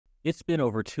It's been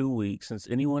over 2 weeks since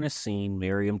anyone has seen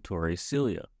Mariame Toure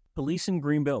Sylla. Police in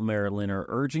Greenbelt, Maryland are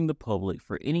urging the public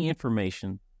for any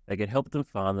information that could help them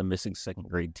find the missing second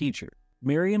grade teacher.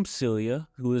 Mariam Sylla,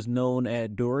 who is known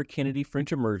at Dora Kennedy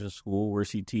French Immersion School, where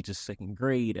she teaches second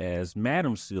grade as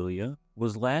Madame Sylla,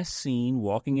 was last seen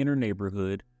walking in her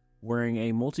neighborhood wearing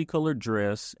a multicolored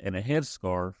dress and a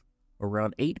headscarf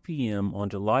around 8 p.m. on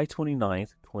July 29,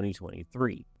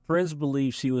 2023. Friends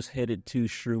believe she was headed to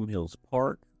Shroom Hills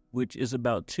Park, which is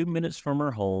about 2 minutes from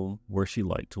her home where she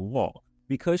liked to walk.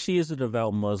 Because she is a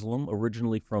devout Muslim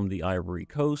originally from the Ivory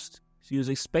Coast, she was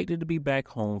expected to be back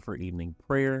home for evening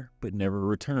prayer, but never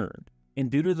returned.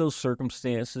 And due to those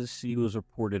circumstances, she was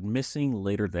reported missing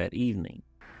later that evening.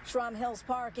 Shroom Hills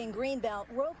Park in Greenbelt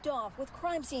roped off with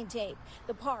crime scene tape.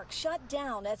 The park shut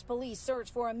down as police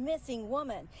search for a missing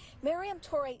woman. Mariam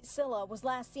Toure Sylla was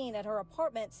last seen at her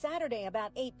apartment Saturday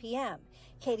about 8 p.m.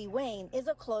 Katie Wayne is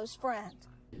a close friend.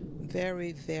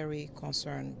 Very, very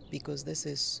concerned because this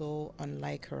is so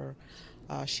unlike her.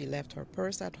 She left her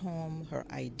purse at home, her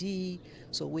ID,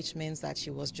 so which means that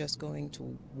she was just going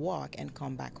to walk and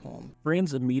come back home.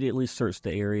 Friends immediately searched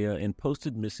the area and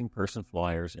posted missing person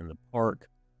flyers in the park,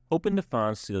 hoping to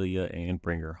find Sylla and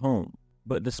bring her home.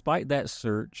 But despite that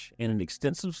search and an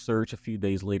extensive search a few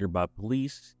days later by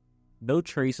police, no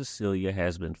trace of Sylla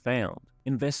has been found.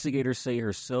 Investigators say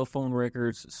her cell phone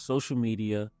records, social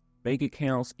media, bank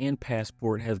accounts, and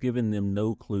passport have given them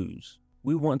no clues.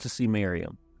 "We want to see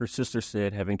Mariam," her sister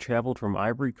said, having traveled from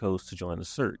Ivory Coast to join the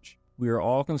search. "We are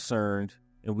all concerned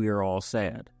and we are all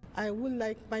sad." I would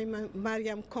like my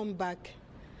Mariam come back.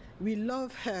 We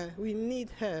love her. We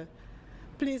need her.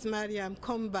 Please, Mariam,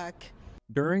 come back.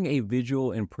 During a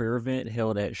vigil and prayer event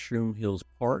held at Shroom Hills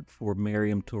Park for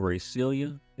Mariame Toure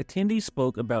Sylla, attendees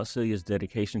spoke about Sylla's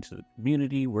dedication to the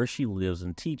community where she lives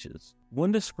and teaches.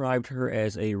 One described her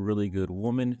as a really good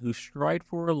woman who strived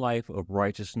for a life of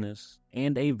righteousness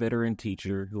and a veteran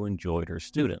teacher who enjoyed her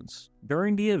students.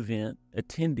 During the event,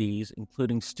 attendees,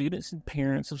 including students and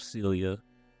parents of Sylla,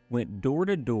 went door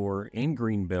to door in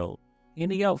Greenbelt,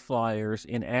 handing out flyers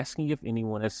and asking if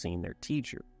anyone has seen their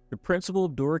teacher. The principal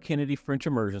of Dora Kennedy French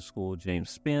Immersion School, James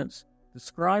Spence,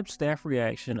 described staff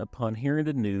reaction upon hearing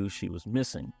the news she was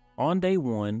missing. "On day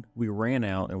one, we ran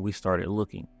out and we started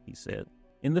looking," he said.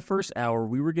 "In the first hour,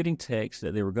 we were getting texts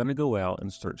that they were going to go out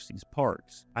and search these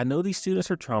parks. I know these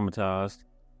students are traumatized.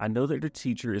 I know that their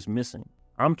teacher is missing.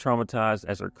 I'm traumatized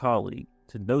as her colleague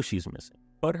to know she's missing.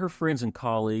 But her friends and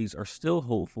colleagues are still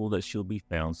hopeful that she'll be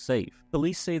found safe."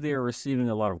 Police say they are receiving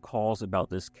a lot of calls about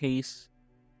this case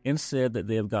and said that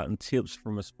they have gotten tips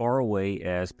from as far away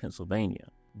as Pennsylvania.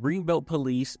 Greenbelt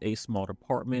Police, a small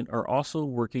department, are also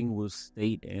working with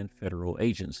state and federal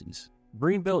agencies.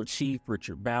 Greenbelt Chief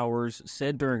Richard Bowers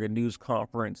said during a news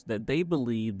conference that they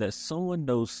believe that someone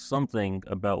knows something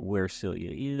about where Sylla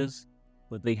is,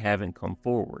 but they haven't come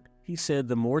forward. He said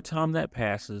the more time that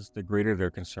passes, the greater their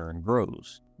concern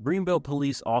grows. Greenbelt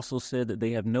Police also said that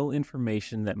they have no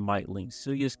information that might link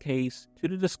Sylla's case to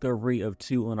the discovery of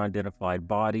 2 unidentified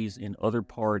bodies in other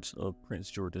parts of Prince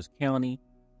George's County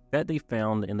that they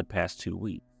found in the past 2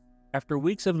 weeks. After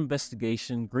weeks of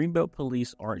investigation, Greenbelt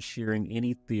Police aren't sharing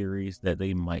any theories that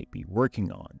they might be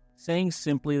working on, saying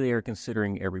simply they are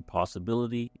considering every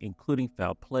possibility, including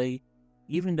foul play,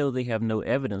 even though they have no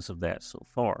evidence of that so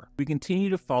far. "We continue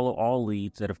to follow all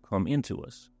leads that have come into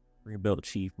us," Greenbelt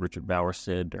Chief Richard Bauer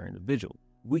said during the vigil.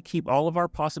 "We keep all of our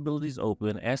possibilities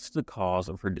open as to the cause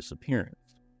of her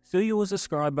disappearance." Sylla was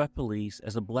described by police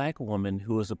as a black woman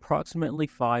who is approximately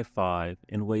 5'5"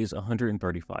 and weighs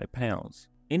 135 pounds.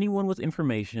 Anyone with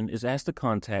information is asked to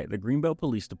contact the Greenbelt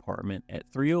Police Department at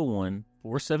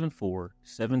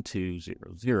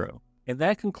 301-474-7200. And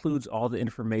that concludes all the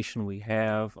information we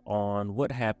have on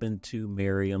what happened to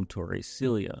Mariame Toure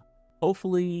Sylla.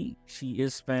 Hopefully she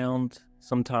is found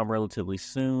sometime relatively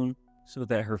soon so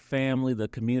that her family, the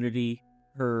community,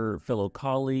 her fellow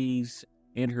colleagues,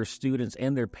 and her students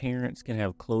and their parents can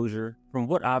have closure. From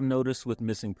what I've noticed with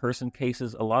missing person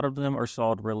cases, a lot of them are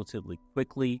solved relatively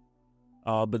quickly,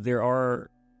 but there are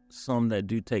some that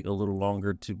do take a little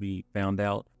longer to be found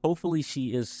out. Hopefully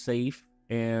she is safe,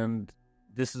 and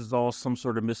this is all some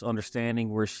sort of misunderstanding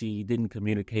where she didn't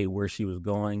communicate where she was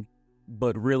going.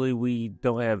 But really, we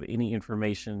don't have any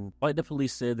information. Like the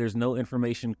police said, there's no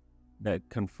information that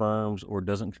confirms or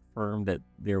doesn't confirm that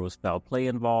there was foul play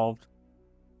involved.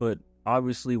 But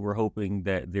obviously, we're hoping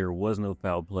that there was no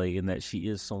foul play and that she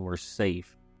is somewhere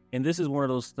safe. And this is one of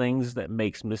those things that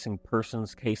makes missing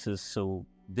persons cases so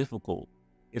difficult.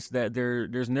 It's that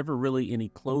there's never really any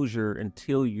closure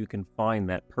until you can find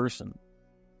that person.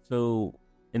 So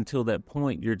until that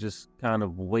point, you're just kind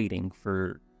of waiting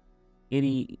for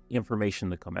any information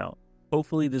to come out.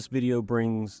 Hopefully this video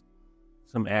brings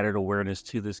some added awareness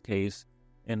to this case,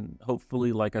 and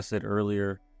hopefully, like I said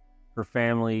earlier, her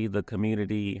family, the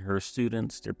community, her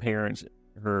students, their parents,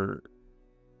 her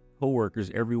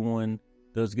co-workers, everyone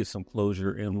does get some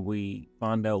closure, and we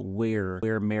find out where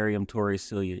Mariame Toure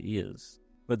Sylla is.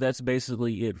 But that's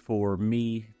basically it for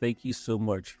me. Thank you so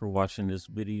much for watching this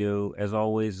video. As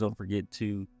always, don't forget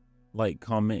to like,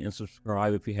 comment, and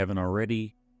subscribe if you haven't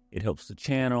already. It helps the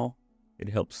channel. It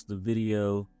helps the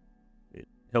video. It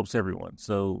helps everyone.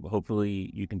 So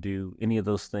hopefully you can do any of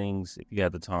those things if you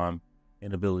have the time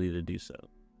and ability to do so.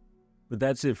 But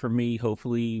that's it for me.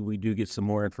 Hopefully we do get some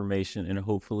more information, and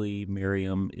hopefully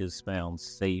Mariam is found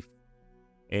safe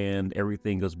and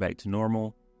everything goes back to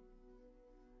normal.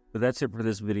 But that's it for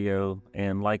this video,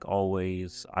 and like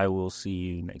always, I will see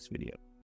you next video.